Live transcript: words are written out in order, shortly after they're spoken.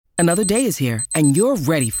Another day is here, and you're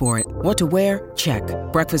ready for it. What to wear? Check.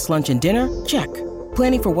 Breakfast, lunch, and dinner? Check.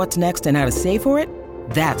 Planning for what's next and how to save for it?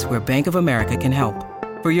 That's where Bank of America can help.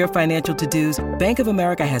 For your financial to-dos, Bank of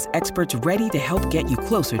America has experts ready to help get you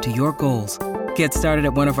closer to your goals. Get started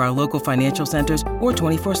at one of our local financial centers or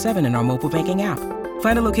 24/7 in our mobile banking app.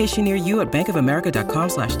 Find a location near you at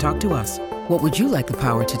bankofamerica.com/talktous. What would you like the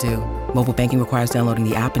power to do? Mobile banking requires downloading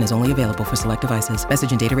the app and is only available for select devices.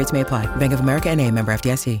 Message and data rates may apply. Bank of America N.A., member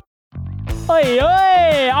FDIC.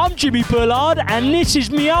 Hey, I'm Jimmy Bullard, and this is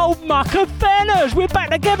me old mucker Fenners. We're back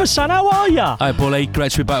together, son. How are ya? Hi, Bully.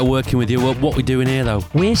 Great to be back working with you. What we doing here, though?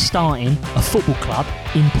 We're starting a football club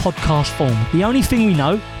in podcast form. The only thing we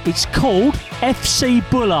know, it's called FC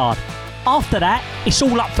Bullard. After that, it's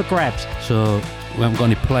all up for grabs. So, we haven't got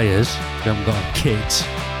any players, we haven't got a kit,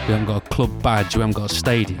 we haven't got a club badge, we haven't got a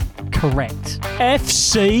stadium. Correct.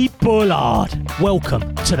 FC Bullard.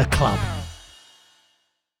 Welcome to the club.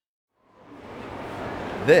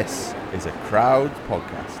 This is a Crowd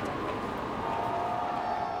podcast.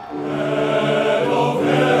 Bread of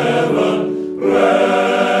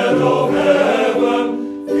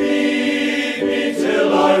heaven, feed me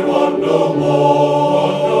till I want no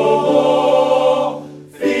more.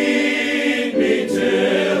 Feed me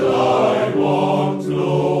till I want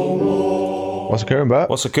no more. What's occurring, bud?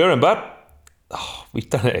 What's occurring, bud? Oh, we've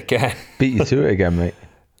done it again. Beat you to it again, mate.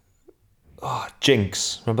 Oh,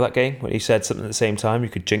 jinx. Remember that game when you said something at the same time? You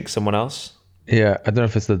could jinx someone else? Yeah, I don't know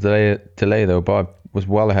if it's the delay though, but I was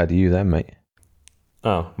well ahead of you then, mate.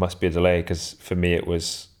 Oh, must be a delay, because for me it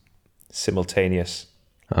was simultaneous.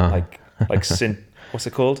 Oh. Like what's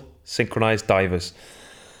it called? Synchronized divers.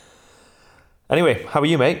 Anyway, how are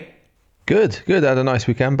you, mate? Good. I had a nice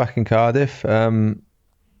weekend back in Cardiff.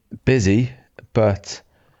 Busy, but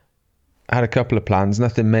I had a couple of plans,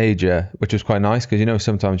 nothing major, which was quite nice, because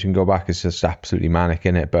sometimes you can go back, it's just absolutely manic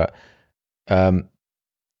in it, but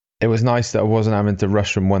it was nice that I wasn't having to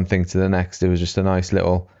rush from one thing to the next. It was just a nice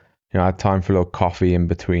little, I had time for a little coffee in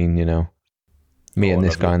between, me and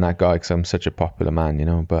this guy and that guy, because I'm such a popular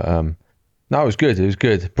man, but no, it was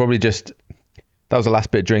good. Probably just, that was the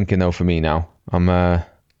last bit of drinking though for me now. I'm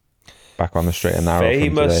back on the straight and narrow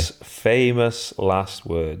from today. Famous last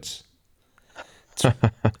words.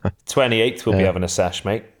 28th we'll be having a sesh,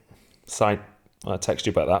 mate. I'll text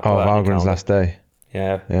you about that. Oh, Valgren's last day.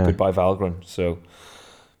 Yeah, goodbye Valgren. So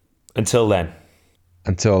until then,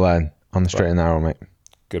 on the straight and narrow, mate.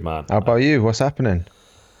 Good man. How about you? What's happening?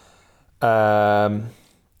 On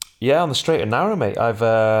the straight and narrow, mate. I've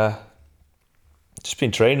just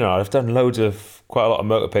been training. I've done quite a lot of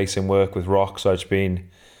motor pacing work with Rock. So I've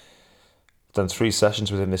done 3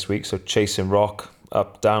 sessions with him this week. So chasing Rock,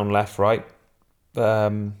 up, down, left, right.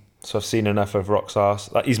 So I've seen enough of Rock's arse.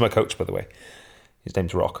 He's my coach, by the way. His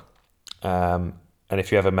name's Rock. And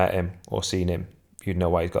if you ever met him or seen him, you'd know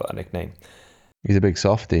why he's got that nickname. He's a big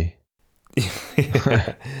softie.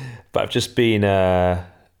 Yeah. But I've just been,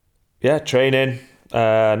 training.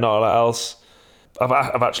 Not a lot else.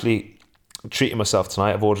 I've actually treated myself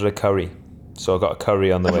tonight. I've ordered a curry. So I've got a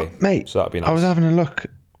curry on the way. Mate, so that'd be nice. I was having a look,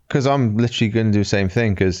 because I'm literally going to do the same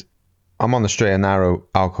thing, because I'm on the straight and narrow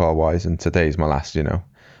alcohol-wise, and today's my last,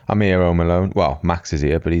 I'm here home alone. Well, Max is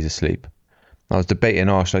here, but he's asleep. I was debating,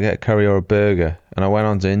 should I get a curry or a burger? And I went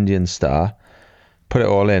on to Indian Star, put it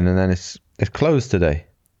all in, and then it's closed today.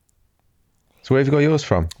 So where have you got yours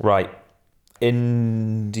from? Right.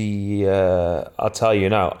 India, I'll tell you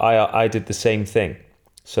now. I did the same thing.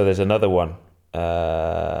 So there's another one.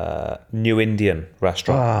 New Indian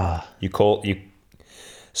restaurant.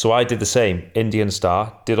 So I did the same. Indian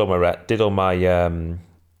Star, did all my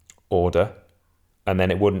order, and then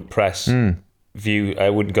it wouldn't press view. I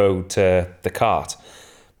wouldn't go to the cart.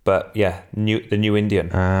 But yeah, the New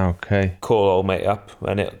Indian. Okay. Call old mate up,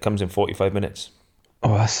 and it comes in 45 minutes.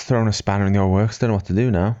 Oh, that's thrown a spanner in your works. Don't know what to do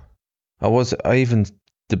now. I even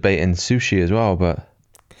debating sushi as well, but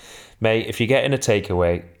mate, if you're getting a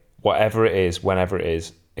takeaway, whatever it is, whenever it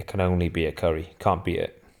is, it can only be a curry. Can't beat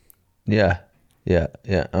it. Yeah.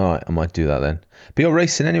 All right, I might do that then. But you're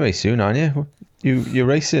racing anyway soon, aren't you? You're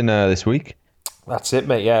racing this week. That's it,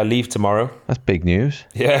 mate. Yeah, I leave tomorrow. That's big news.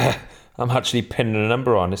 Yeah, I'm actually pinning a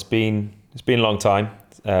number on. It's been a long time.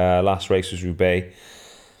 Last race was Roubaix,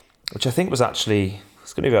 which I think was actually,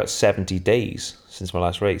 it's going to be about 70 days since my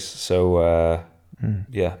last race. So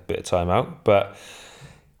yeah, bit of time out. But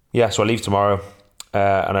yeah, so I leave tomorrow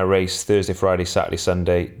and I race Thursday, Friday, Saturday,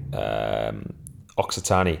 Sunday,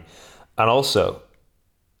 Occitanie. And also,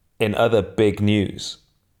 in other big news,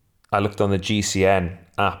 I looked on the GCN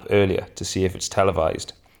app earlier to see if it's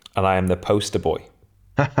televised, and I am the poster boy.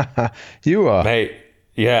 You are? Mate,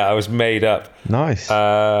 Yeah, I was made up. Nice. Who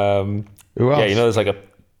else? Yeah, you know,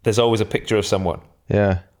 there's always a picture of someone.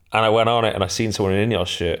 Yeah. And I went on it and I seen someone in an Ineos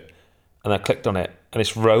shirt, and I clicked on it, and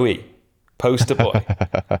it's Rowie, poster boy.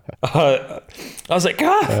 I was like,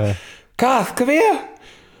 Garth, come here.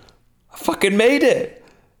 I fucking made it.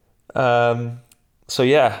 So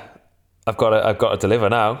yeah, I've got to deliver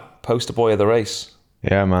now. Poster boy of the race.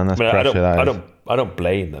 Yeah, man, that's pressure. I don't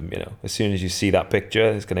blame them. You know, as soon as you see that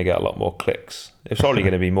picture, it's going to get a lot more clicks. It's probably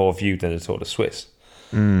going to be more viewed than the Tour de Suisse.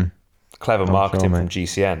 Clever marketing from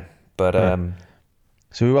GCN, but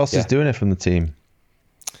so who else is doing it from the team?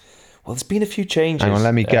 Well, there's been a few changes. Hang on,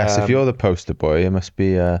 let me guess. If you're the poster boy, it must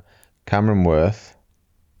be Cameron Worth.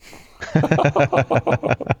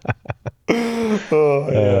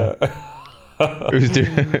 Who's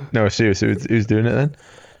doing? No, seriously, who's doing it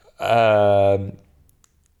then?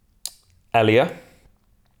 Elia,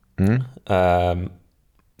 another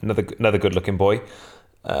good-looking boy.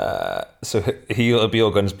 So he'll be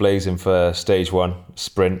all guns blazing for stage 1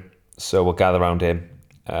 sprint. So we'll gather around him.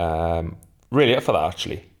 Really up for that,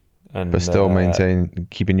 actually. And but still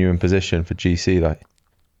keeping you in position for GC, like.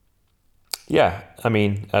 Yeah, I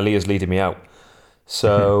mean, Elia's leading me out.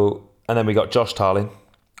 So, and then we got Josh Tarling.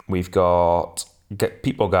 We've got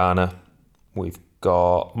Pete Borgana. We've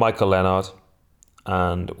got Michael Leonard.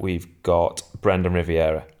 And we've got Brendan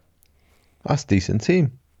Riviera. That's a decent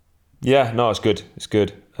team. Yeah, no, it's good. It's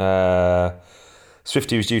good.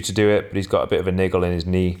 Swifty was due to do it, but he's got a bit of a niggle in his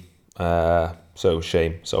knee. So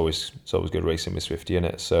shame. It's always good racing with Swifty in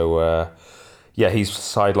it. So he's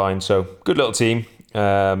sidelined. So good little team.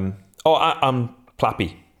 I'm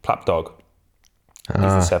Plappy, Plap Dog. He's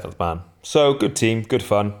the 7th man. So good team, good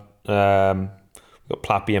fun. We've got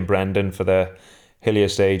Plappy and Brendan for the hillier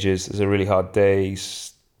stages. It's a really hard day.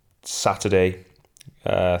 Saturday,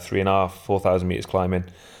 3,500, 4,000 meters climbing.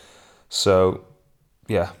 So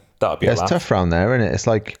yeah, that'll be a laugh. It's tough around there, isn't it? It's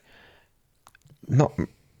like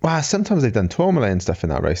sometimes they've done Tourmalet and stuff in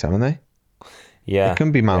that race, haven't they? Yeah. It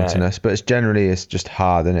can be mountainous, but it's just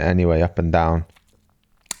hard, isn't it, anyway, up and down.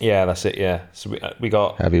 Yeah, that's it, yeah. So we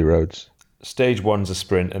got heavy roads. Stage 1's a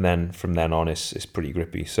sprint, and then from then on it's pretty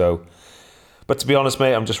grippy. So, but to be honest,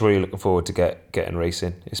 mate, I'm just really looking forward to getting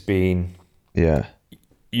racing. It's been,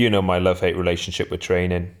 you know, my love-hate relationship with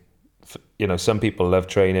training. You know, some people love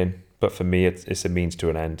training, but for me, it's a means to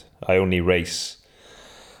an end. I only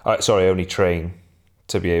train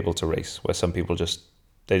to be able to race, where some people just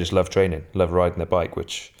love training, love riding their bike,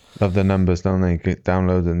 which... Love the numbers, don't they? Get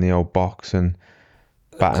downloading the old box and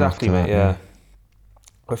batting exactly, after mate, that. yeah.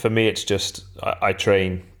 But for me, it's just, I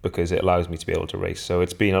train because it allows me to be able to race. So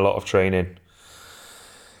it's been a lot of training.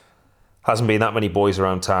 Hasn't been that many boys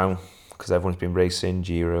around town because everyone's been racing,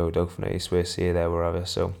 Giro, Dauphiné, Swiss, here, there, wherever.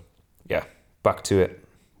 So yeah, back to it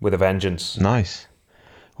with a vengeance. Nice.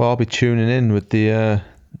 Well, I'll be tuning in with the,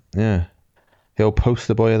 he'll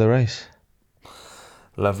poster boy of the race.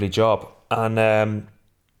 Lovely job. And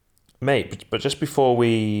mate, but just before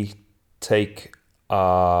we take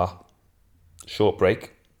our short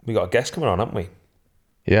break, we got a guest coming on, haven't we?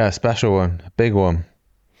 Yeah, a special one, a big one.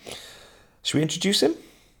 Should we introduce him?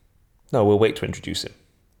 No, we'll wait to introduce him.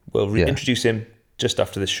 We'll introduce him just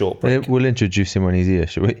after this short break. We'll introduce him when he's here,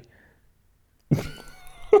 shall we?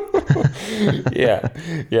 Yeah.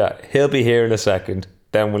 He'll be here in a second.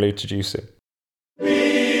 Then we'll introduce him.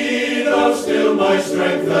 Be thou still my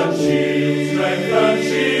strength and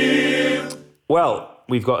shield. Well,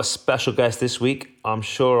 we've got a special guest this week. I'm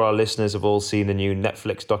sure our listeners have all seen the new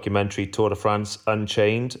Netflix documentary Tour de France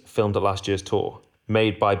Unchained, filmed at last year's Tour.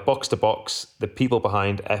 Made by Box to Box, the people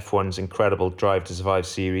behind F1's incredible Drive to Survive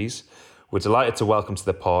series. We're delighted to welcome to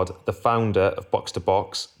the pod the founder of Box to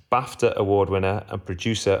Box, BAFTA award winner and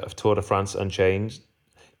producer of Tour de France Unchained,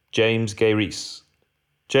 James Gay-Rees.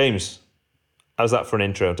 James, how's that for an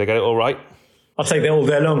intro? Did I get it all right? I'll take that all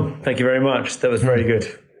day long. Thank you very much. That was very good.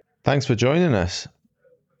 Thanks for joining us.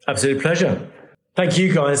 Absolute pleasure. Thank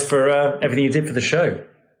you guys for everything you did for the show.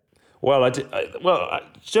 Well, do you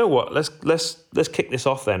know what? Let's kick this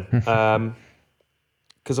off then,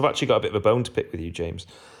 because I've actually got a bit of a bone to pick with you, James.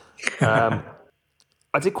 I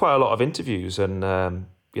did quite a lot of interviews, and there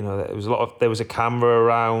was a camera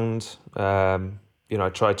around. I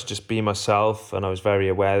tried to just be myself, and I was very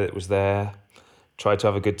aware that it was there. Tried to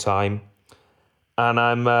have a good time, and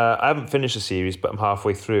I haven't finished the series, but I'm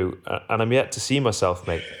halfway through, and I'm yet to see myself,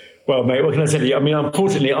 mate. Well, mate, what can I tell you? I mean,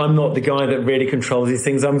 unfortunately, I'm not the guy that really controls these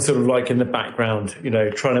things. I'm sort of like in the background,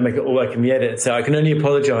 trying to make it all work in the edit. So I can only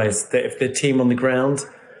apologise that if the team on the ground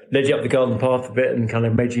led you up the garden path a bit and kind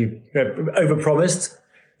of made you overpromised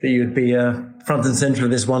that you would be front and centre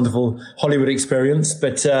of this wonderful Hollywood experience.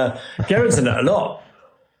 But Garrett's in it a lot.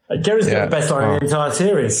 Jerry's got the best line in the entire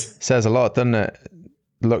series. Says a lot, doesn't it?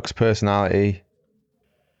 Looks, personality.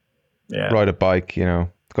 Yeah. Ride a bike,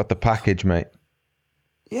 got the package, mate.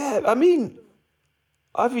 Yeah, I mean,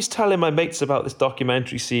 I was telling my mates about this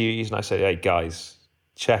documentary series, and I said, hey, guys,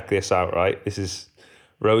 check this out, right? This is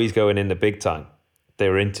Rowy's going in the big time. They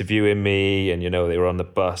were interviewing me, and, they were on the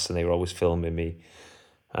bus, and they were always filming me.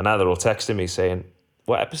 And now they're all texting me saying,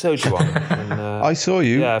 what episode you on? And, I saw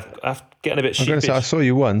you. Yeah, I'm getting a bit sheepish. I'm going to say, I saw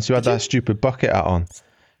you once. You had that stupid bucket hat on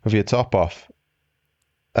with your top off.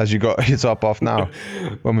 As you got your top off now,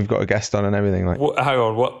 when we've got a guest on and everything. Hang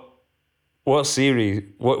on, what series?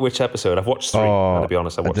 Which episode? I've watched 3. To be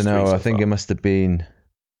honest, I don't know. I think it must have been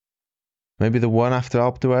maybe the one after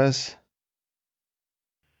Alpe d'Huez.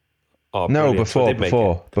 Oh, no, before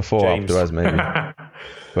Alpe d'Huez, maybe.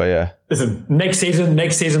 But yeah. Listen, next season,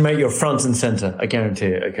 mate, you're front and center. I guarantee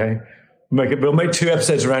it. Okay, we'll make 2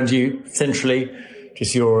 episodes around you centrally,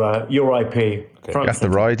 just your IP. Okay. You have to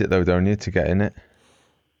ride it though, don't you, to get in it?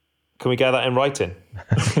 Can we get that in writing?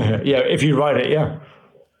 Yeah, if you write it, yeah.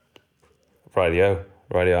 Radio.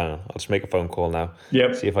 I'll just make a phone call now.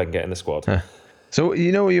 Yep. See if I can get in the squad. So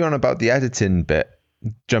you're on about the editing bit,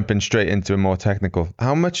 jumping straight into a more technical.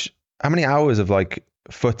 How many hours of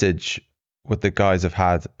footage would the guys have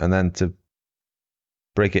had, and then to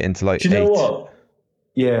break it into 8? Do you know what?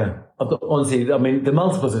 Yeah, honestly, I mean, the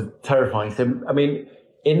multiples are terrifying. So, I mean,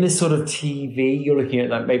 in this sort of TV, you're looking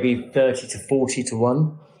at maybe 30 to 40 to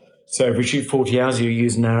 1. So if we shoot 40 hours, you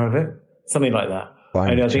use an hour of it, something like that.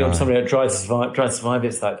 And I think on something that tries to survive,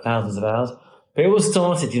 it's like thousands of hours. But it all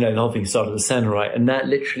started, the whole thing started with Senna, right? And that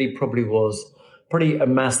literally probably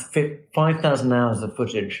amassed 5,000 hours of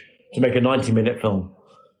footage to make a 90-minute film.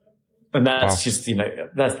 And that's just,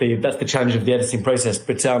 that's the challenge of the editing process.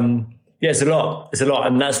 But it's a lot.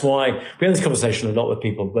 And that's why we have this conversation a lot with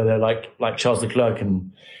people, where they're like Charles Leclerc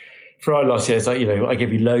and Ferrari last year. It's like, I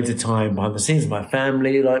gave you loads of time behind the scenes with my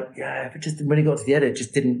family. If it just, when it got to the edit, it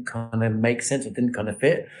just didn't kind of make sense. It didn't kind of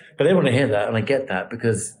fit. But they want to hear that. And I get that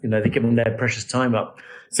because, they're giving their precious time up.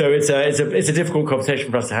 So it's a difficult conversation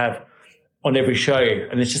for us to have on every show.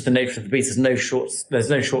 And it's just the nature of the beast. There's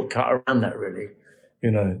no shortcut around that, really.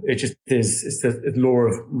 It just is. It's the law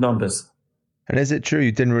of numbers. And is it true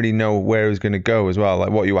you didn't really know where it was going to go as well? Like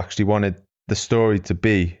what you actually wanted the story to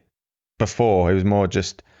be before? It was more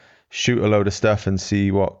just shoot a load of stuff and see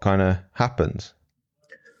what kind of happens.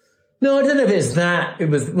 No, I don't know if it's that. It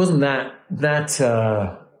wasn't that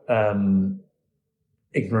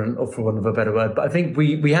ignorant, or for want of a better word. But I think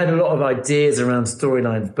we had a lot of ideas around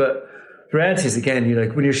storylines. But the reality is, again,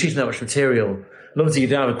 when you're shooting that much material, obviously you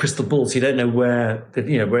don't have a crystal ball, so you don't know where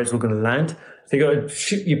it's all going to land. So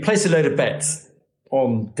you place a load of bets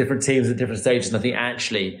on different teams at different stages. And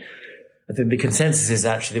I think the consensus is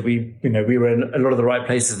actually that we were in a lot of the right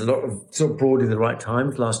places, a lot of sort of broadly the right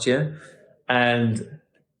times last year. And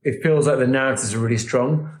it feels like the narratives are really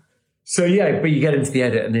strong. So yeah, but you get into the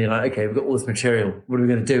edit and then you're like, okay, we've got all this material. What are we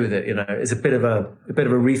going to do with it? It's a bit of a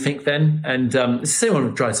rethink then. And it's the same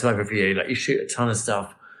on Drive to Survive every year. Like you shoot a ton of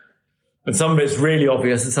stuff, and some of it's really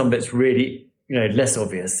obvious, and some of it's really less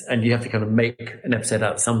obvious, and you have to kind of make an episode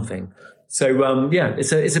out of something. So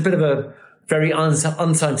it's a bit of a very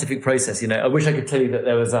unscientific process. I wish I could tell you that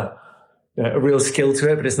there was a real skill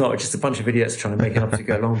to it, but it's not. It's just a bunch of idiots trying to make it up as you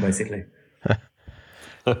go along, basically.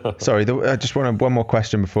 Sorry, I just want one more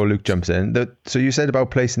question before Luke jumps in. So you said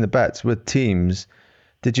about placing the bets with teams.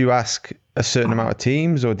 Did you ask a certain amount of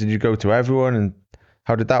teams, or did you go to everyone, and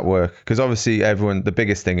how did that work? Because obviously the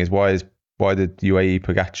biggest thing is why did UAE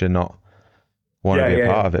Pogacar not want to be a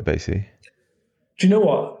part of it, basically? Do you know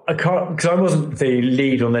what? I can't, because I wasn't the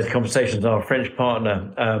lead on those conversations. Our French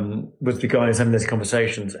partner was the guy who's having those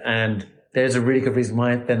conversations, and there's a really good reason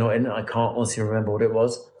why they're not in it. I can't honestly remember what it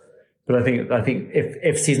was. But I think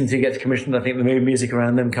if season 2 gets commissioned, I think the music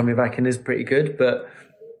around them coming back in is pretty good. But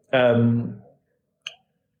I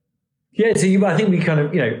think we kind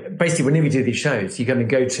of, basically whenever you do these shows, you kind of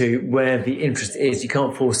go to where the interest is. You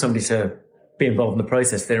can't force somebody to be involved in the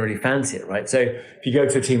process if they don't really fancy it, right? So if you go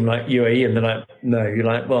to a team like UAE and they're like, no, you're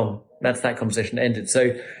like, well, that's that conversation ended.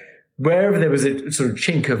 So wherever there was a sort of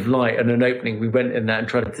chink of light and an opening, we went in that and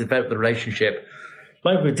tried to develop the relationship,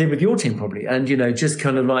 like we did with your team probably, and just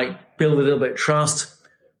kind of like build a little bit of trust.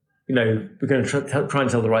 We're going to try and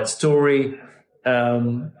tell the right story,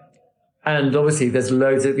 and obviously there's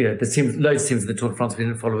loads of loads of teams in the Tour de France we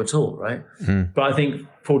didn't follow at all, right? But I think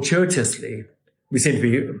fortuitously we seem to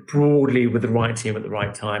be broadly with the right team at the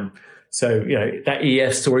right time. So that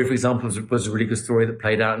EF story, for example, was a really good story that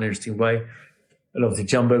played out in an interesting way. And obviously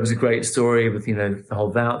Jumbo was a great story with the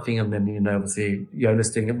whole Vout thing, and then obviously Jonas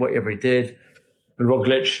doing whatever he did. and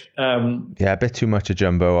Roglic. Yeah, a bit too much a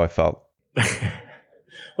jumbo, I felt.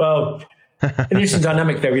 Well, an interesting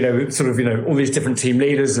dynamic there, sort of, all these different team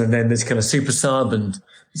leaders, and then this kind of super sub, and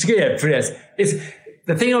it's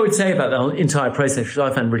the thing I would say about the entire process, which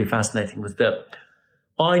I found really fascinating, was that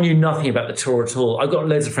I knew nothing about the Tour at all. I've got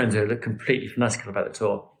loads of friends who are completely fanatical about the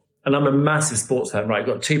Tour, and I'm a massive sports fan. Right, I've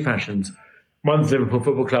got two passions. One's Liverpool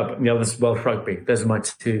Football Club, and the other's Welsh rugby. Those are my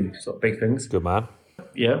two sort of big things. Good man.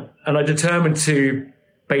 Yeah, and I determined to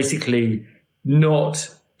basically not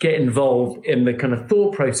get involved in the kind of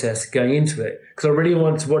thought process going into it, because I really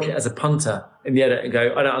wanted to watch it as a punter in the edit and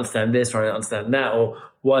go, I don't understand this, or I don't understand that, or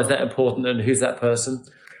why is that important, and who's that person?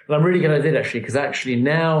 And I'm really glad I did, actually, because actually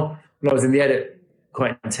now, when I was in the edit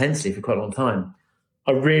quite intensely for quite a long time,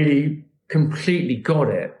 I really completely got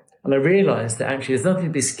it. And I realised that actually there's nothing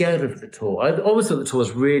to be scared of the Tour. I always thought the Tour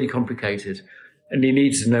was really complicated, and you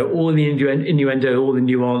need to know all the innuendo, all the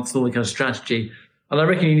nuance, all the kind of strategy. And I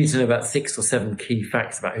reckon you need to know about 6 or 7 key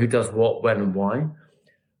facts about who does what, when, and why.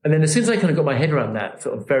 And then as soon as I kind of got my head around that,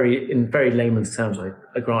 sort of in very layman's terms,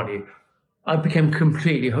 I grant you, I became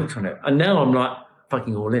completely hooked on it. And now I'm like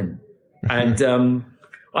fucking all in. And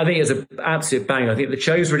I think it's an absolute bang. I think the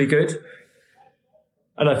show's really good.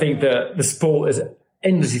 And I think that the sport is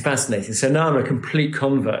endlessly fascinating. So now I'm a complete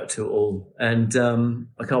convert to it all. And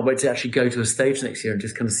I can't wait to actually go to a stage next year and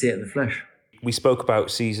just kind of see it in the flesh. We spoke about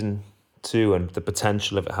season 2 and the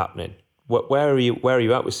potential of it happening. Where are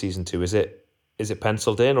you at with season 2? Is it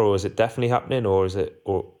penciled in, or is it definitely happening, or is it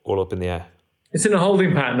all up in the air? It's in a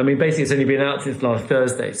holding pattern. I mean, basically it's only been out since last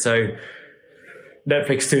Thursday. So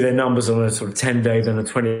Netflix do their numbers on a sort of 10-day, then a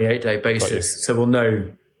 28-day basis. So we'll know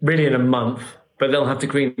really in a month, but they'll have to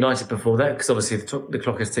green light it before that, because obviously the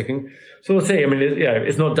clock is ticking. So we'll see. I mean,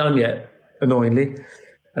 it's not done yet, annoyingly,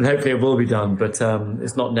 and hopefully it will be done, but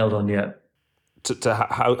it's not nailed on yet.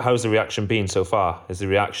 How's the reaction been so far? Is the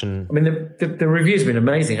reaction? I mean, the review's been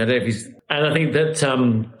amazing. I don't know if and I think that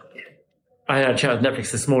I had a chat with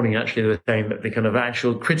Netflix this morning. Actually, they were saying that the kind of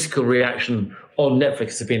actual critical reaction on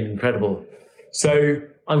Netflix has been incredible. So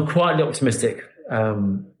I'm quietly optimistic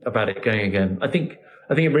about it going again. I think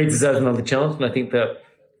it really deserves another chance, and I think that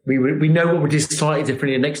we know what we'll do slightly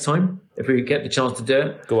differently next time if we get the chance to do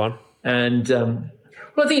it. Go on. And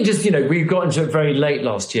well, I think just we got into it very late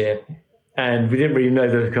last year, and we didn't really know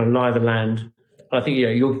the kind of lie of the land. I think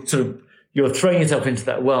you're throwing yourself into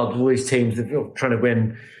that world with all these teams that are trying to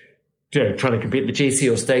win, trying to compete in the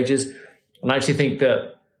GC or stages. And I actually think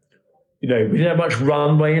that we didn't have much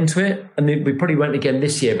runway into it, and we probably won't again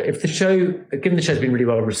this year. But given the show's been really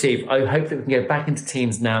well received, I hope that we can go back into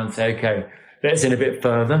teams now and say, okay, let's in a bit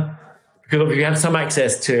further, because if you have some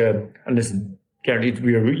access to, and listen, guaranteed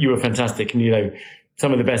you were fantastic, and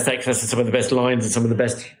some of the best access to some of the best lines and some of the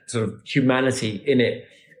best sort of humanity in it.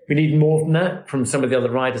 We need more than that from some of the other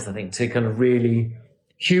riders, I think, to kind of really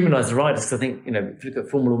humanise the riders. Because I think, if you look at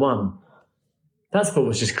Formula One, that sport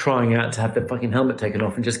was just crying out to have their fucking helmet taken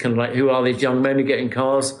off and just kind of like, who are these young men who get in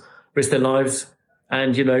cars, risk their lives,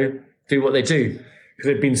 and, do what they do?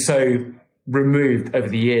 Because they've been so removed over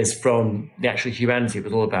the years from the actual humanity. It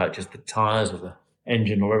was all about just the tyres or the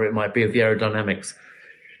engine or whatever it might be, of the aerodynamics.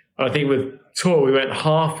 And I think with Tour, we went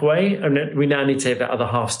halfway, and we now need to take that other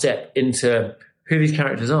half step into who these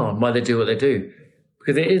characters are and why they do what they do.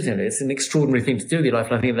 Because it is, it's an extraordinary thing to do with your life.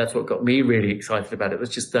 And I think that's what got me really excited about it. It was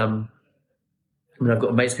just, I've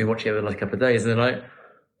got mates been watching it over the last couple of days, and they're like,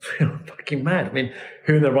 fucking mad. I mean,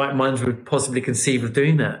 who in their right minds would possibly conceive of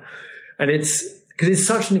doing that? And it's because it's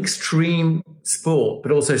such an extreme sport,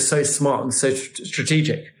 but also so smart and so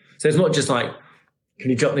strategic. So it's not just like, can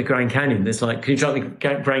you jump the Grand Canyon? It's like, can you jump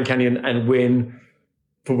the Grand Canyon and win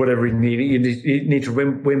for whatever you need to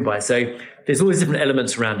win by? So there's all these different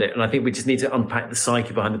elements around it, and I think we just need to unpack the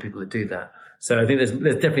psyche behind the people that do that. So I think there's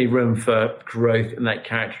definitely room for growth in that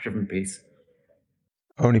character-driven piece.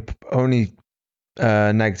 Only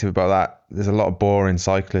negative about that, there's a lot of boring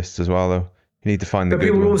cyclists as well, though. You need to find the good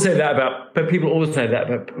people ones. always say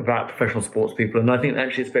that about professional sports people, and I think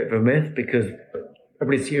actually it's a bit of a myth, because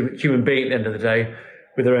everybody's a human being at the end of the day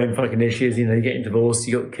with their own fucking issues. You're getting divorced,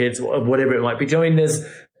 you got kids, whatever it might be. Do you know what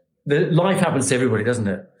I mean? Life happens to everybody, doesn't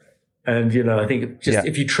it? And I think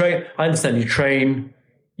if you train, I understand you train,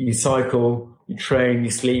 you cycle, you train,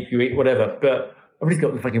 you sleep, you eat, whatever, but everybody's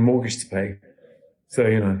got the fucking mortgage to pay. So,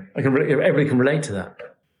 everybody can relate to that.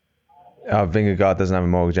 Vingegaard doesn't have a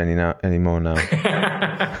mortgage anymore now.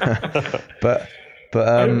 but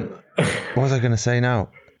what was I going to say now?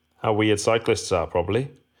 How weird cyclists are, probably.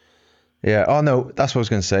 Yeah. Oh no, that's what I was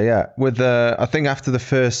going to say. Yeah. I think after the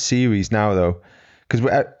first series now, though,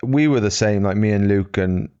 because we were the same, like me and Luke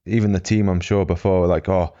and even the team, I'm sure before, were like,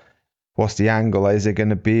 oh, what's the angle? Is it going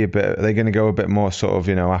to be are they going to go a bit more sort of,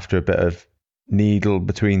 after a bit of needle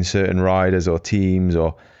between certain riders or teams,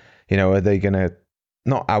 or, are they going to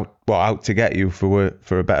not out to get you for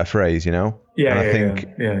a better phrase, Yeah, and I think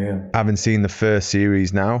having seen the first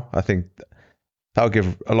series now, I think that'll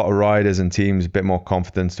give a lot of riders and teams a bit more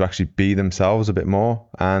confidence to actually be themselves a bit more.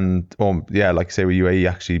 And, like I say, with UAE,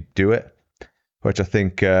 actually do it, which I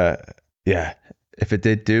think, if it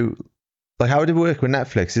did do, like, how would it work with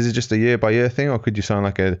Netflix? Is it just a year by year thing, or could you sign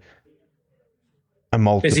like a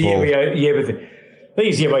multiple? It's a year thing. I think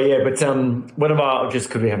it's year by year, but one of our, just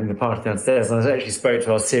because we're having the party downstairs, and I actually spoke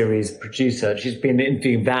to our series producer. She's been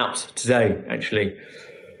interviewing Wout today, actually.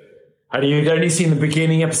 And you'd only seen the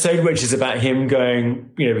beginning episode, which is about him going,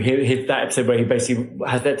 that episode where he basically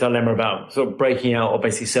has that dilemma about sort of breaking out or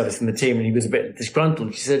basically servicing the team, and he was a bit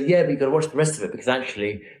disgruntled. She said, yeah, but you've got to watch the rest of it, because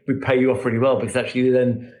actually we pay you off really well, because actually you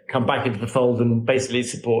then come back into the fold and basically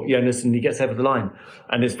support Jonas, and he gets over the line.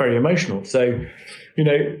 And it's very emotional. So,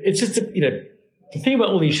 it's just, the thing about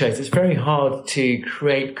all these shows, it's very hard to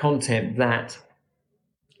create content that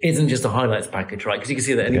isn't just a highlights package, right? Because you can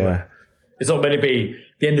see that anywhere. Yeah. It's not going to be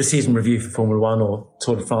the end of season review for Formula One or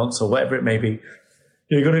Tour de France or whatever it may be.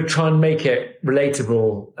 You've got to try and make it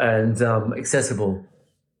relatable and accessible.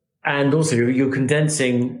 And also, you're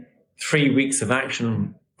condensing 3 weeks of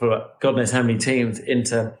action for God knows how many teams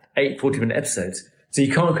into 8 40-minute episodes. So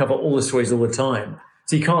you can't cover all the stories all the time.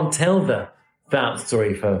 So you can't tell that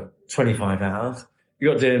story for 25 hours.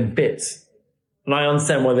 You've got to do it in bits. And I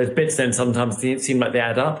understand why those bits then sometimes seem like they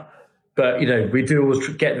add up. But, we do always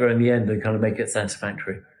get there in the end and kind of make it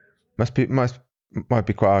satisfactory. Might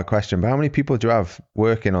be quite a question, but how many people do you have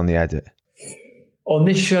working on the edit? On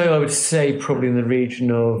this show, I would say probably in the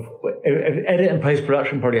region of edit and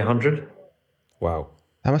post-production, probably 100. Wow.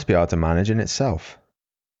 That must be hard to manage in itself.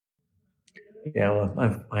 Yeah,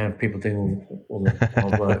 well, I have people doing all the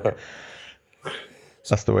hard work.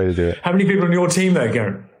 That's the way to do it. How many people on your team though,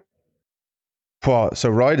 Garen? So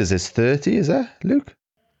riders is 30, is there, Luke?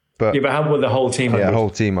 But how will the whole team? Yeah, the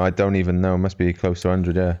whole team. I don't even know. It must be close to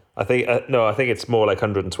 100. Yeah. I think I think it's more like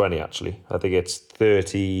 120 actually. I think it's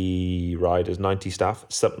 30 riders, 90 staff,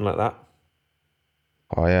 something like that.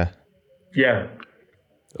 Oh yeah. Yeah.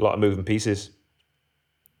 A lot of moving pieces.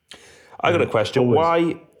 I got a question.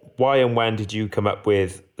 Always. Why and when did you come up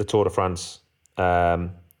with the Tour de France?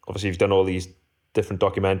 Obviously, you've done all these different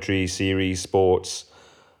documentaries, series, sports.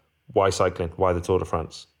 Why cycling? Why the Tour de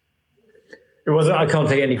France? It wasn't. I can't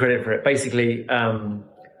take any credit for it. Basically,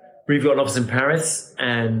 we've got an office in Paris,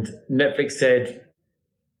 and Netflix said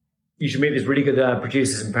you should meet these really good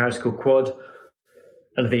producers in Paris called Quad.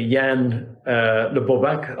 And I think Yann Le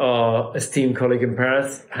Bourbac, our esteemed colleague in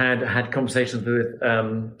Paris, had conversations with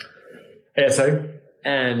ASO,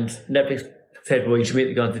 and Netflix said, "Well, you should meet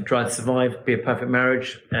the guys that Drive to Survive. Be a perfect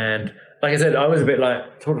marriage." And like I said, I was a bit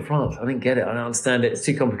like, Tour de France, I didn't get it. I don't understand it. It's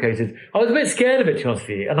too complicated. I was a bit scared of it, to be honest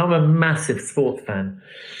with you. And I'm a massive sports fan.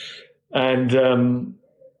 And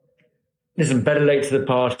listen, better late to the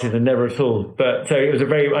party than never at all. But so it was a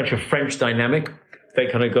very much a French dynamic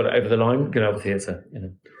that kind of got it over the line. Obviously it's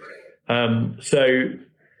so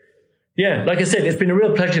yeah, like I said, it's been a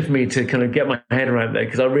real pleasure for me to kind of get my head around there,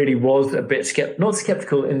 because I really was a bit not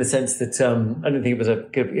skeptical in the sense that I didn't think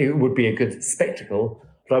it would be a good spectacle.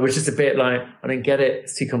 But I was just a bit like, I didn't get it.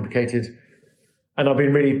 It's too complicated. And I've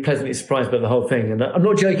been really pleasantly surprised by the whole thing. And I'm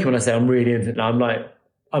not joking when I say I'm really into it. I'm like,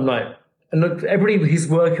 and look, everybody who's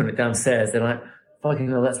working on it downstairs, they're like, fucking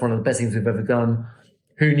hell, that's one of the best things we've ever done.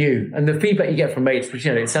 Who knew? And the feedback you get from mates, which,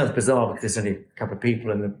 it sounds bizarre because there's only a couple of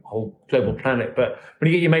people in the whole global planet. But when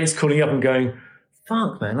you get your mates calling up and going,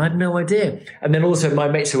 fuck, man, I had no idea. And then also my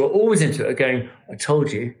mates who are always into it are going, I told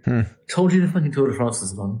you the fucking Tour de France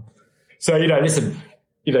was fun. So, listen,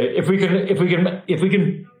 if we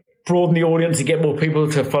can broaden the audience and get more people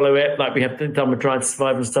to follow it, like we have done with Drive to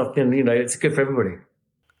Survive and stuff, then it's good for everybody.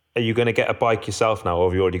 Are you going to get a bike yourself now, or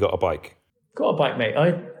have you already got a bike? Got a bike, mate.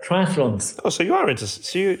 triathlons. Oh, so you are into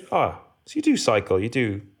so you do cycle? You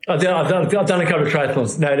do? I've done a couple of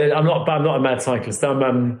triathlons. No, I'm not a mad cyclist. I've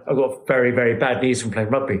got very, very bad knees from playing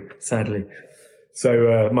rugby, sadly.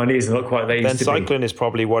 So my knees are not quite that easy. Then cycling is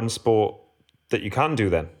probably one sport that you can do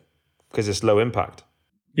then, because it's low impact.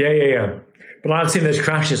 Yeah. But I've seen those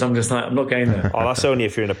crashes. I'm just like, I'm not going there. Oh, that's only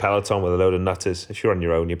if you're in a peloton with a load of nutters. If you're on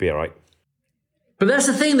your own, you'll be all right. But that's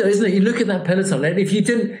the thing, though, isn't it? You look at that peloton, and if you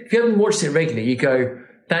haven't watched it regularly, you go,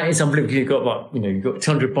 that is unbelievable. You've got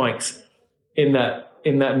 200 bikes in that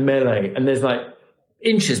melee, and there's like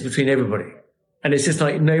inches between everybody, and it's just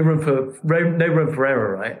like no room for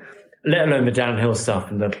error, right? Let alone the downhill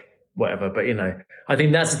stuff and the whatever. But, I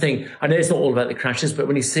think that's the thing. I know it's not all about the crashes, but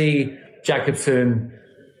when you see Jacobson,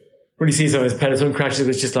 when you see some of his peloton crashes,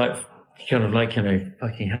 it's just like, kind of like,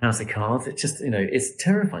 fucking House of Cards. It's just, it's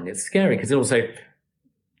terrifying. It's scary because also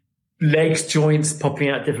legs, joints popping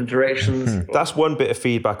out different directions. That's one bit of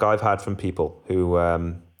feedback I've had from people who,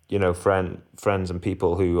 friends and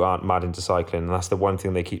people who aren't mad into cycling. And that's the one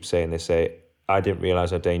thing they keep saying. They say, I didn't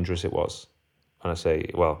realise how dangerous it was. And I say,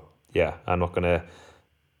 well, yeah, I'm not going to,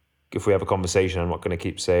 if we have a conversation, I'm not going to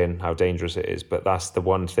keep saying how dangerous it is. But that's the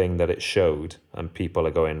one thing that it showed. And people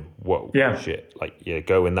are going, whoa, shit. Like, you're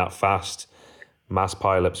going that fast, mass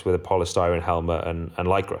pileups with a polystyrene helmet and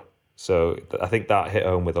Lycra. So I think that hit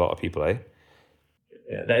home with a lot of people, eh?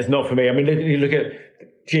 Yeah, that is not for me. I mean, you look at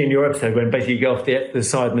G in your episode when basically you go off the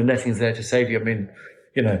side and the netting's there to save you. I mean,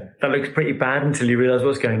 that looks pretty bad until you realise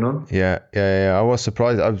what's going on. Yeah. I was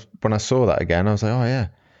surprised. When I saw that again, I was like, oh, yeah.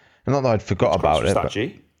 And not that I'd forgot about it. But,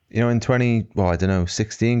 in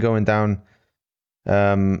 16, going down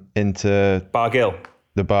into Bargill.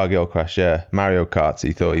 The Bargill crash, yeah. Mario Kart,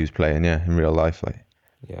 he thought he was playing, yeah, in real life. Like.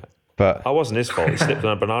 Yeah. But that wasn't his fault. He slipped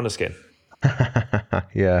on a banana skin.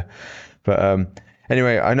 Yeah. But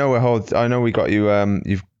anyway, I know we got you.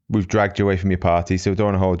 We've dragged you away from your party, so we don't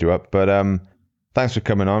want to hold you up. But thanks for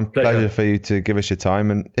coming on. Pleasure for you to give us your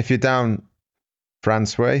time. And if you're down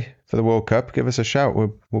France way for the World Cup, give us a shout.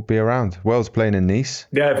 We'll be around. World's playing in Nice.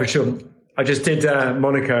 Yeah, for sure. I just did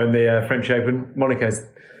Monaco in the French Open. Monaco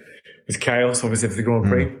was chaos, obviously, for the Grand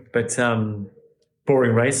Prix, but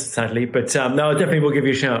boring race, sadly. But no, I definitely will give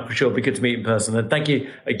you a shout for sure. It'd be good to meet in person. And thank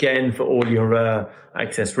you again for all your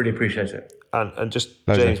access. Really appreciate it. And just,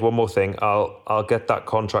 James, one more thing. I'll get that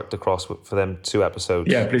contract across for them 2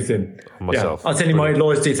 episods. Yeah, please do. On myself. Yeah. I'll send you my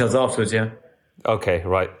lawyer's details afterwards, yeah? Okay,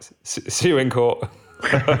 right. See you in court.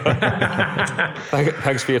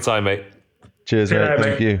 Thanks for your time, mate. Cheers, mate.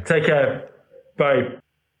 Thank you. Take care. Bye.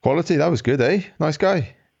 Quality, that was good, eh? Nice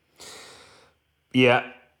guy. Yeah,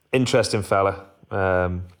 interesting fella.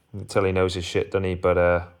 Until he knows his shit, doesn't he?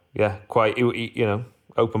 But yeah, quite,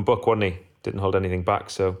 open book, wasn't he? Didn't hold anything back.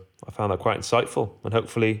 So I found that quite insightful. And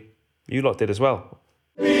hopefully you lot did as well.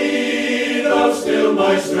 Be thou still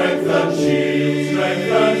my strength and shield,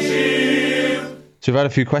 strength and shield. So we've had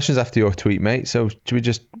a few questions after your tweet, mate. So should we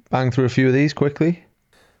just bang through a few of these quickly?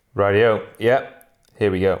 Rightio. Yeah,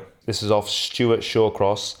 here we go. This is off Stuart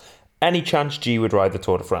Shawcross. Any chance G would ride the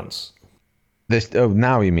Tour de France?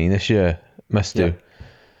 Now you mean this year? Must do.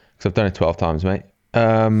 Because I've done it 12 times, mate.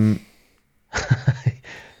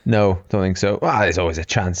 No, don't think so. Well, there's always a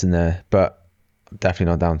chance in there, but I'm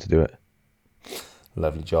definitely not down to do it.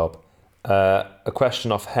 Lovely job. A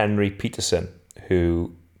question off Henry Peterson,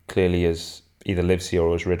 who clearly either lives here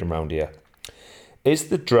or has ridden around here. Is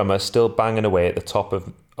the drummer still banging away at the top of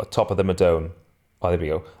the Madone? Oh, there we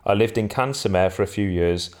go. I lived in Cancermere for a few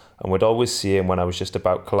years and would always see him when I was just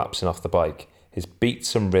about collapsing off the bike. His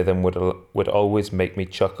beats and rhythm would always make me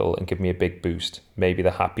chuckle and give me a big boost. Maybe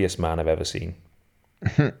the happiest man I've ever seen.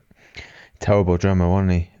 Terrible drummer,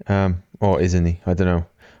 wasn't he? Or isn't he? I don't know.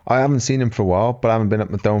 I haven't seen him for a while, but I haven't been up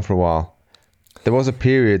Madone for a while. There was a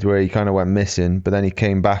period where he kind of went missing, but then he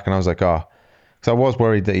came back and I was like, because I was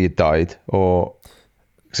worried that he had died.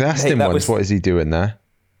 Because I asked him once, what is he doing there?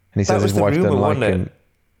 And he says his wife doesn't like him.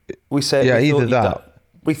 We said, either that.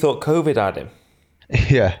 We thought COVID had him.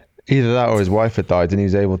 Yeah, either that or his wife had died and he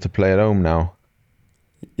was able to play at home now.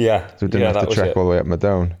 Yeah. So we didn't have to trek all the way up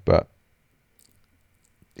Madone, but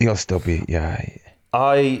he'll still be,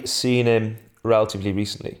 I seen him relatively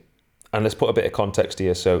recently. And let's put a bit of context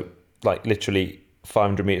here. So, like, literally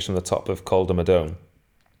 500 metres from the top of Col de Madone,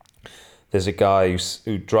 there's a guy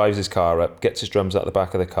who drives his car up, gets his drums out the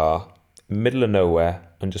back of the car, middle of nowhere,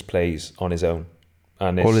 and just plays on his own.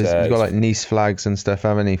 And he's got like Nice flags and stuff,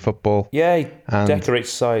 haven't he? Football. Yeah, he decorates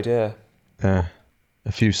the side, yeah. Yeah,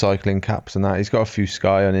 a few cycling caps and that. He's got a few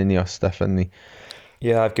Sky on Ineos stuff, hasn't he?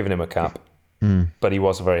 Yeah, I've given him a cap. But he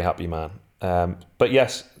was a very happy man. But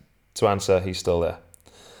yes, to answer, he's still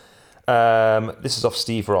there. This is off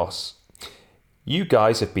Steve Ross. You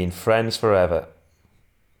guys have been friends forever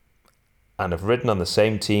and have ridden on the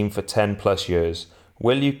same team for 10 plus years.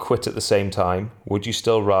 Will you quit at the same time? Would you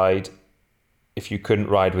still ride if you couldn't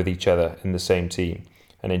ride with each other in the same team?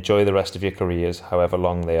 And enjoy the rest of your careers, however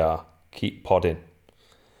long they are. Keep podding.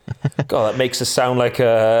 God, that makes us sound like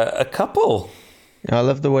a couple. I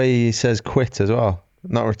love the way he says quit as well.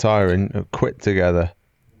 Not retiring, quit together.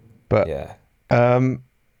 But yeah. Come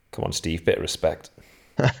on, Steve, bit of respect.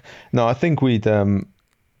 No, I think we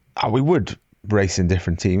would race in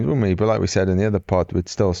different teams, wouldn't we? But like we said in the other pod, we'd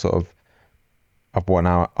still sort of have one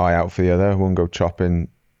eye out for the other. Wouldn't go chopping.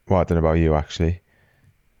 Well, I don't know about you, actually.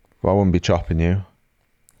 Well, I wouldn't be chopping you.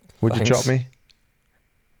 Would you chop me?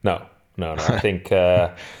 No. I think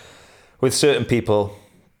with certain people,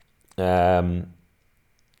 there's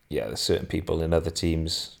certain people in other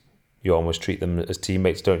teams, you almost treat them as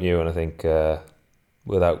teammates, don't you? And I think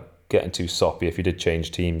without getting too soppy, if you did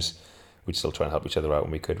change teams, we'd still try and help each other out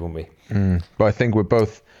when we could, wouldn't we? But I think we're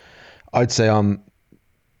both, I'd say I'm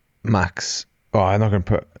max. Oh, I'm not going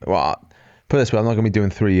to put it this way, I'm not going to be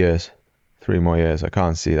doing 3 more years. I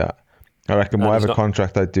can't see that. I reckon whatever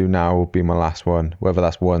contract I do now will be my last one, whether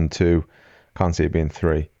that's 1, 2, can't see it being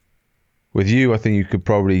 3. With you, I think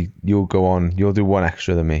you'll go on, you'll do 1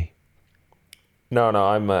 extra than me. No,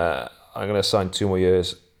 I'm going to sign 2 more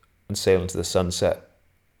years and sail into the sunset.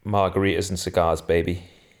 Margaritas and cigars, baby.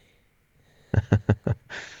 You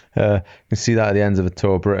can see that at the ends of a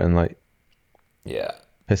tour of Britain,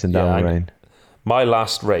 pissing down the rain. My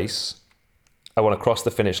last race, I want to cross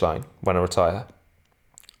the finish line when I retire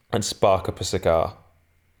and spark up a cigar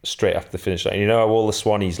straight after the finish line. You know how all the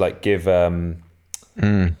Swannies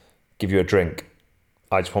give you a drink?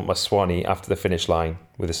 I just want my Swannie after the finish line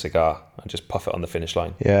with a cigar and just puff it on the finish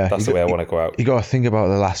line. Yeah, that's the way I want to go out. You got to think about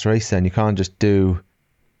the last race then. You can't just do...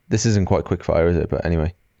 This isn't quite quick fire, is it? But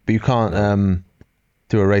anyway. But you can't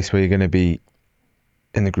do a race where you're going to be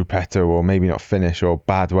in the gruppetto or maybe not finish or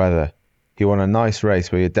bad weather. You want a nice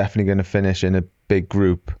race where you're definitely going to finish in a big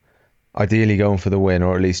group, ideally going for the win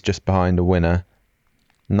or at least just behind a winner.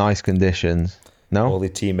 Nice conditions. No? All the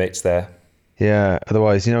teammates there. Yeah,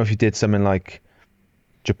 otherwise, if you did something like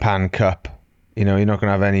Japan Cup, you're not going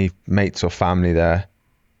to have any mates or family there.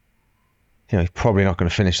 You're probably not going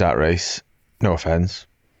to finish that race. No offense.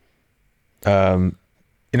 So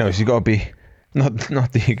you got to be... Not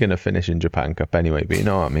that you're going to finish in Japan Cup anyway, but you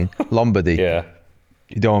know what I mean. Lombardy. Yeah.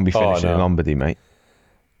 You don't want to be finishing in Lombardy, mate.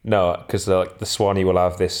 No, because the Swanee will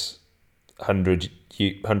have this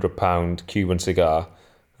 100-pound Cuban cigar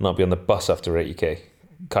and I'll be on the bus after 80k.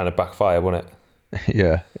 Kind of backfire, won't it?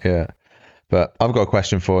 Yeah. But I've got a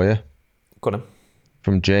question for you. Go on.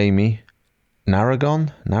 From Jamie.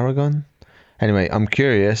 Naragon? Anyway, I'm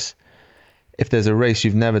curious if there's a race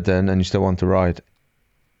you've never done and you still want to ride.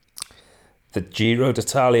 The Giro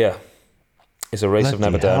d'Italia is a race I've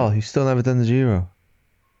never done. You've still never done the Giro?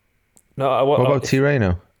 No. What about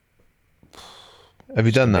Tirreno? Have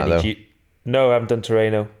you done that, though? No, I haven't done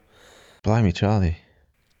Tirreno. Blimey, Charlie.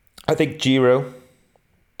 I think Giro,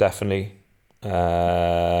 definitely.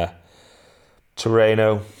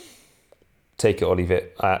 Tirreno, take it or leave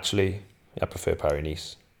it. I prefer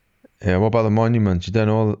Paris-Nice. Yeah, what about the monuments? You done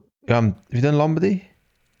all... have you done Lombardy?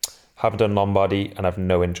 Haven't done Lombardy and I've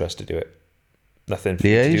no interest to do it. Nothing for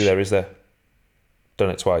you to do there, is there? Done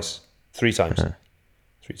it twice. 3 times.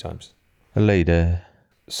 3 times. A lady.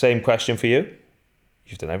 Same question for you.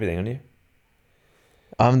 You've done everything, haven't you?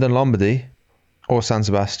 I haven't done Lombardy or San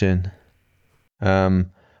Sebastian. I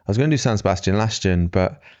was going to do San Sebastian last year,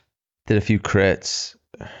 but did a few crits.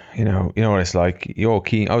 You know what it's like. You're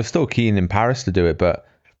keen. I was still keen in Paris to do it, but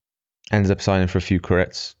ended up signing for a few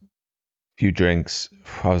crits, few drinks.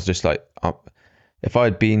 I was just like, if I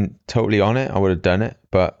had been totally on it, I would have done it,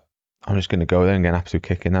 but I'm just going to go there and get an absolute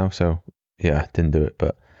kicking now. So yeah, didn't do it,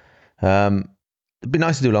 but it'd be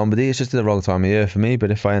nice to do Lombardy. It's just the wrong time of year for me,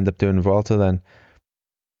 but if I end up doing Vuelta, then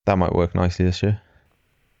that might work nicely this year.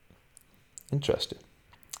 Interesting.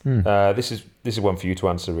 This is one for you to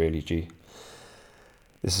answer, really, G.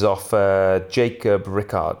 This is off Jacob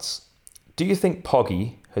Rickards. Do you think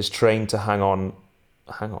Poggy has trained to hang on?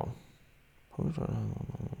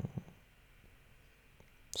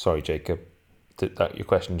 Sorry, Jacob. Your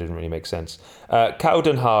question didn't really make sense.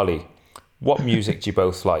 Cowden Harley, what music do you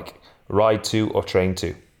both like? Ride to or train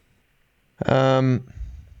to?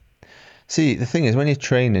 See, the thing is, when you're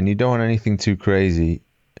training, you don't want anything too crazy.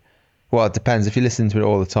 Well, it depends. If you listen to it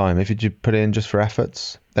all the time, if you put it in just for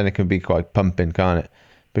efforts, then it can be quite pumping, can't it?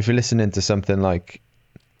 But if you're listening to something like,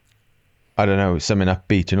 I don't know, something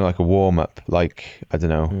upbeat, like a warm-up, like, I don't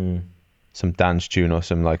know, some dance tune or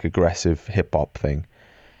some like aggressive hip-hop thing.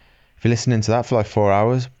 If you're listening to that for like 4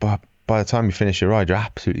 hours, but by the time you finish your ride, you're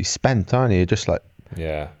absolutely spent, aren't you? You're just like...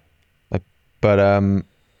 Yeah. But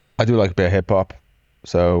I do like a bit of hip-hop,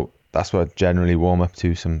 so that's what I generally warm up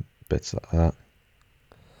to, some bits like that.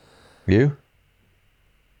 You?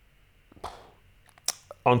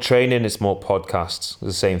 On training, it's more podcasts. It's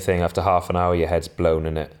the same thing. After half an hour, your head's blown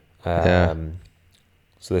in it. Yeah.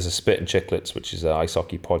 So there's a Spit and Chicklets, which is an ice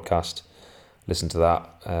hockey podcast. Listen to that.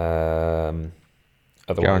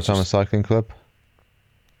 Garrett Thomas Cycling Club.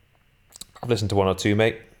 I've listened to 1 or 2,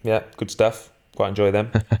 mate. Yeah, good stuff. Quite enjoy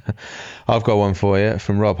them. I've got one for you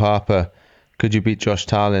from Rob Harper. Could you beat Josh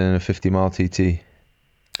Tarlin in a 50-mile TT?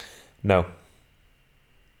 No.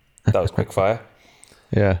 That was quick fire.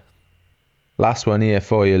 Yeah. Last one here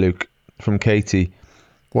for you, Luke, from Katie.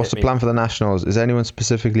 What's the plan for the Nationals? Is anyone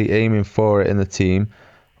specifically aiming for it in the team,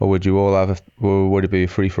 or would you all or would it be a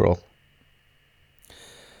free-for-all?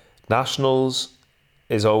 Nationals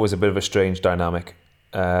is always a bit of a strange dynamic.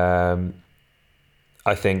 I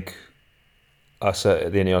think us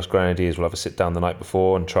at the Ineos Grenadiers will have a sit down the night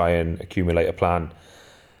before and try and accumulate a plan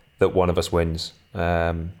that one of us wins.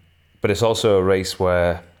 But it's also a race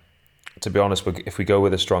where, to be honest, if we go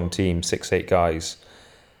with a strong team, 6-8 guys,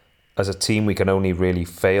 as a team we can only really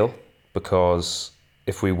fail, because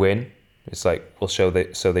if we win, it's like we'll show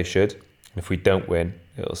so they should. If we don't win,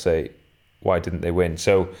 it'll say, why didn't they win?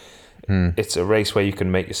 So it's a race where you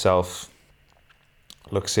can make yourself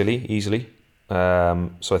look silly easily.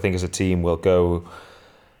 So I think as a team we'll go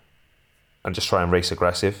and just try and race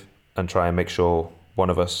aggressive and try and make sure one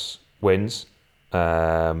of us wins.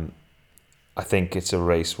 I think it's a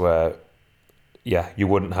race where, you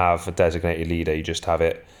wouldn't have a designated leader. You just have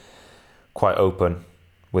it quite open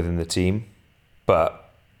within the team.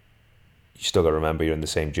 But you still got to remember you're in the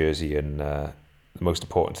same jersey, and the most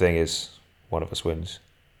important thing is one of us wins.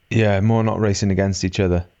 Yeah, more not racing against each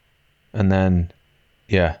other. And then,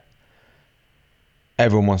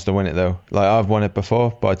 everyone wants to win it though. Like, I've won it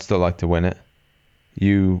before, but I'd still like to win it.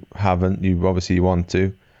 You haven't. You obviously want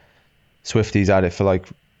to. Swifty's had it for like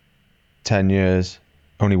 10 years.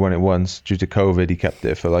 Only won it once due to COVID. He kept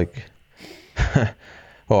it for like,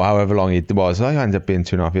 well, however long it was. I ended up being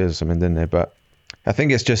 2.5 years or something, didn't it? But I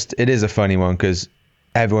think it is a funny one because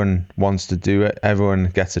everyone wants to do it. Everyone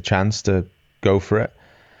gets a chance to go for it.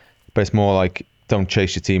 But it's more like, don't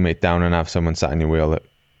chase your teammate down and have someone sat in your wheel that,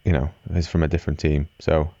 is from a different team.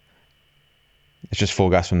 So it's just full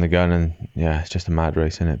gas from the gun, and it's just a mad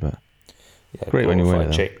race, isn't it? But great when you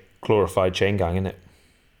win it. Glorified chain gang, innit?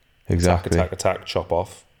 Exactly. Attack, chop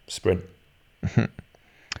off, sprint.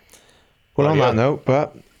 Well, on that note,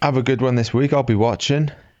 but have a good one this week. I'll be watching.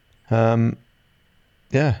 Have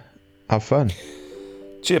fun.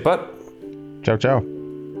 Cheers, bud. Ciao, ciao.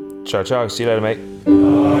 Ciao, ciao. See you later, mate.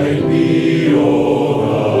 Guide me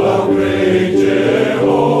over the great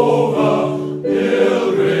Jehovah,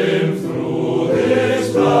 pilgrim through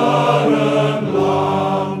this barren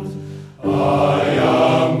land. I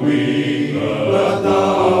am weak, but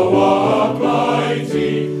thou art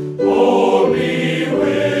mighty. Hold me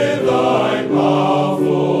with thy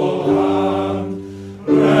powerful hand.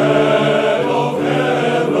 Bread of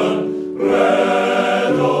heaven,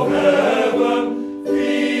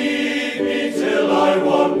 feed me till I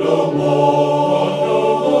want no more.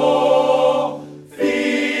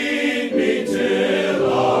 Feed me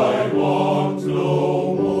till I want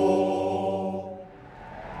no more.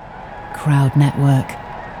 Crowd Network,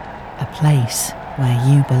 a place where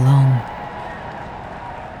you belong.